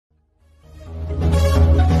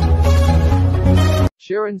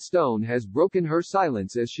Sharon Stone has broken her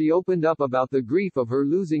silence as she opened up about the grief of her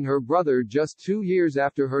losing her brother just 2 years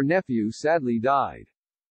after her nephew sadly died.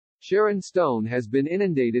 Sharon Stone has been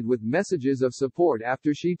inundated with messages of support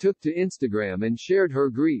after she took to Instagram and shared her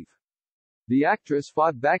grief. The actress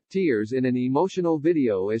fought back tears in an emotional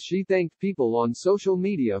video as she thanked people on social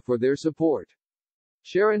media for their support.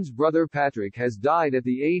 Sharon's brother Patrick has died at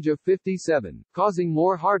the age of 57, causing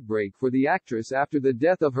more heartbreak for the actress after the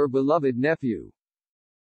death of her beloved nephew.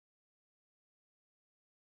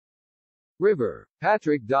 River.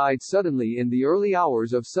 Patrick died suddenly in the early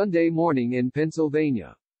hours of Sunday morning in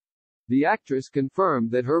Pennsylvania. The actress confirmed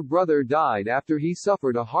that her brother died after he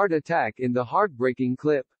suffered a heart attack in the heartbreaking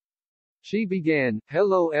clip. She began,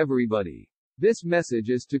 "Hello everybody. This message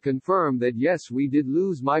is to confirm that yes, we did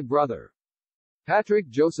lose my brother. Patrick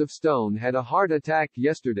Joseph Stone had a heart attack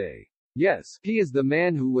yesterday. Yes, he is the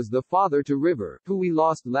man who was the father to River, who we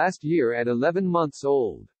lost last year at 11 months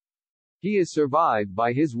old. He is survived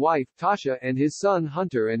by his wife, Tasha, and his son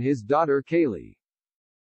Hunter and his daughter Kaylee."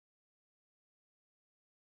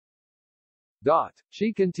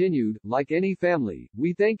 She continued, "Like any family,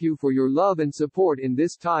 we thank you for your love and support in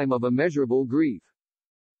this time of immeasurable grief."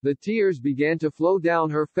 The tears began to flow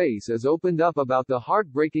down her face as opened up about the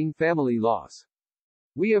heartbreaking family loss.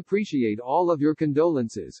 "We appreciate all of your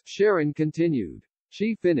condolences," Sharon continued.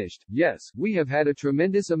 She finished, "Yes, we have had a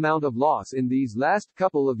tremendous amount of loss in these last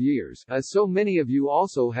couple of years, as so many of you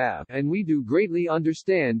also have, and we do greatly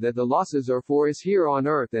understand that the losses are for us here on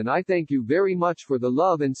Earth, and I thank you very much for the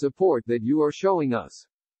love and support that you are showing us.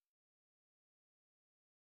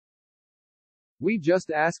 We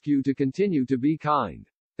just ask you to continue to be kind.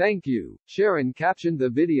 Thank you." Sharon captioned the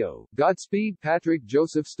video, "Godspeed Patrick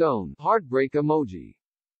Joseph Stone, heartbreak emoji."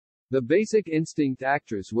 The Basic Instinct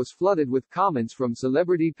actress was flooded with comments from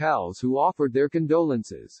celebrity pals who offered their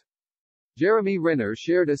condolences. Jeremy Renner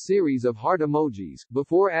shared a series of heart emojis,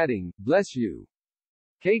 before adding, "Bless you."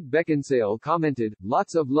 Kate Beckinsale commented,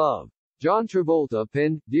 "Lots of love." John Travolta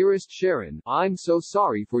penned, "Dearest Sharon, I'm so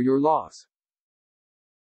sorry for your loss.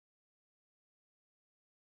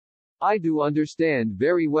 I do understand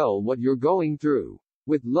very well what you're going through.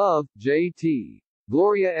 With love, JT."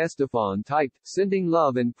 Gloria Estefan typed, "Sending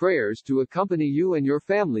love and prayers to accompany you and your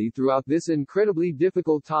family throughout this incredibly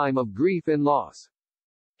difficult time of grief and loss."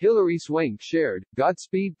 Hilary Swank shared,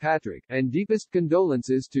 "Godspeed Patrick, and deepest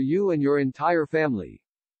condolences to you and your entire family."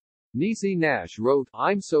 Niecy Nash wrote,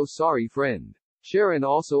 "I'm so sorry friend." Sharon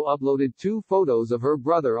also uploaded 2 photos of her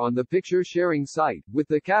brother on the picture-sharing site, with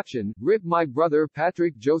the caption, "Rip my brother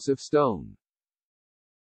Patrick Joseph Stone."